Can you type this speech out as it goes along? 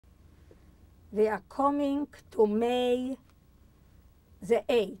We are coming to May the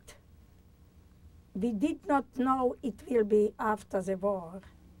 8th. We did not know it will be after the war,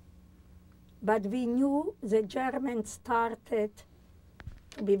 but we knew the Germans started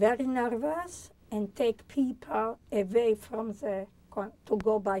to be very nervous and take people away from to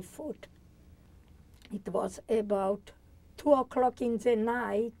go by foot. It was about 2 o'clock in the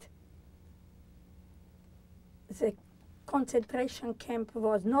night. The concentration camp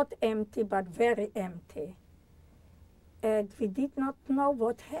was not empty, but very empty. And we did not know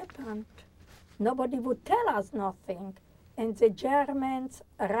what happened. Nobody would tell us nothing. And the Germans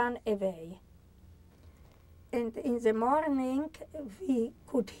ran away. And in the morning, we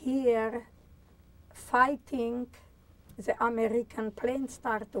could hear fighting. The American planes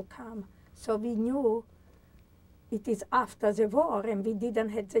start to come. So we knew it is after the war, and we didn't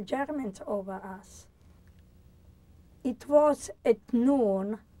have the Germans over us. It was at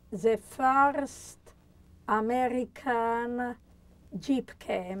noon, the first American jeep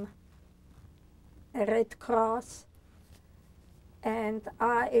came, a Red Cross, and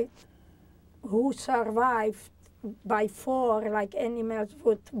who survived by 4, like animals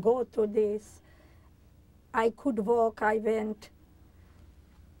would go to this. I could walk. I went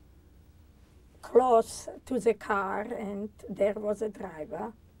close to the car, and there was a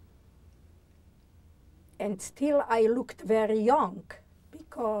driver. And still I looked very young,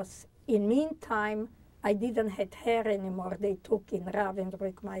 because in meantime I didn't have hair anymore. They took in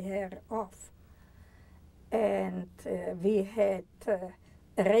Ravensbruck my hair off. And we had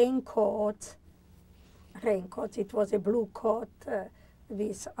raincoats. It was a blue coat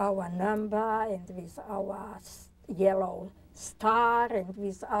with our number and with our yellow star and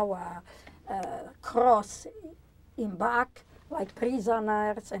with our cross in back, like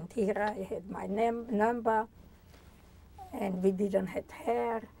prisoners. And here I had my number, and we didn't have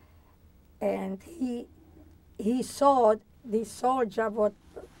hair. And he saw this soldier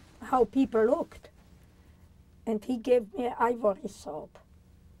how people looked, and he gave me ivory soap.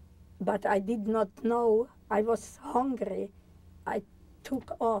 But I did not know. I was hungry. I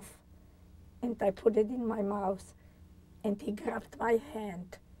took off, and I put it in my mouth, and he grabbed my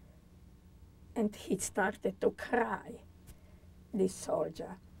hand, and he started to cry, this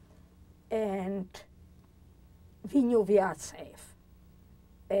soldier. And we knew we are safe.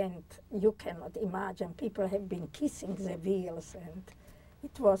 And you cannot imagine, people have been kissing the wheels, and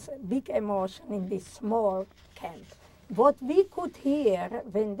it was a big emotion in this small camp. What we could hear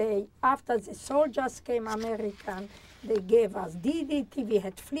when after the soldiers came American, they gave us DDT, we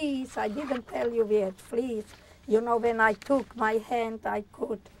had fleas. I didn't tell you we had fleas. You know, when I took my hand, I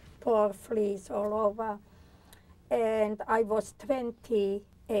could pour fleas all over. And I was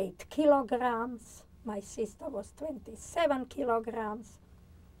 28 kilograms. My sister was 27 kilograms.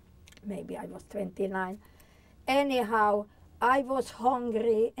 Maybe I was 29. Anyhow, I was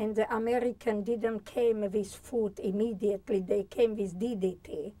hungry, and the American didn't came with food immediately. They came with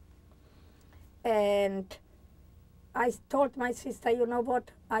DDT. And I told my sister, you know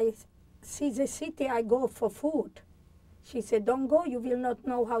what, I see the city, I go for food. She said, don't go, you will not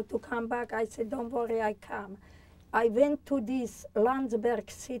know how to come back. I said, don't worry, I come. I went to this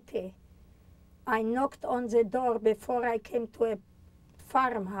Landsberg city. I knocked on the door before I came to a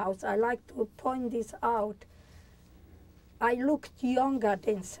farmhouse. I like to point this out. I looked younger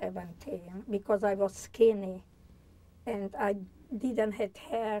than 17 because I was skinny, and I didn't have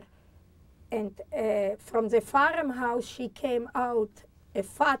hair. And from the farmhouse, she came out, a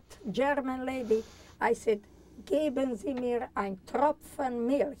fat German lady. I said, geben Sie mir ein Tropfen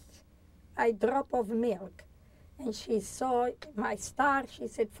Milch, a drop of milk. And she saw my star. She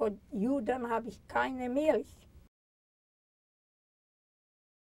said, for Juden habe ich keine Milch.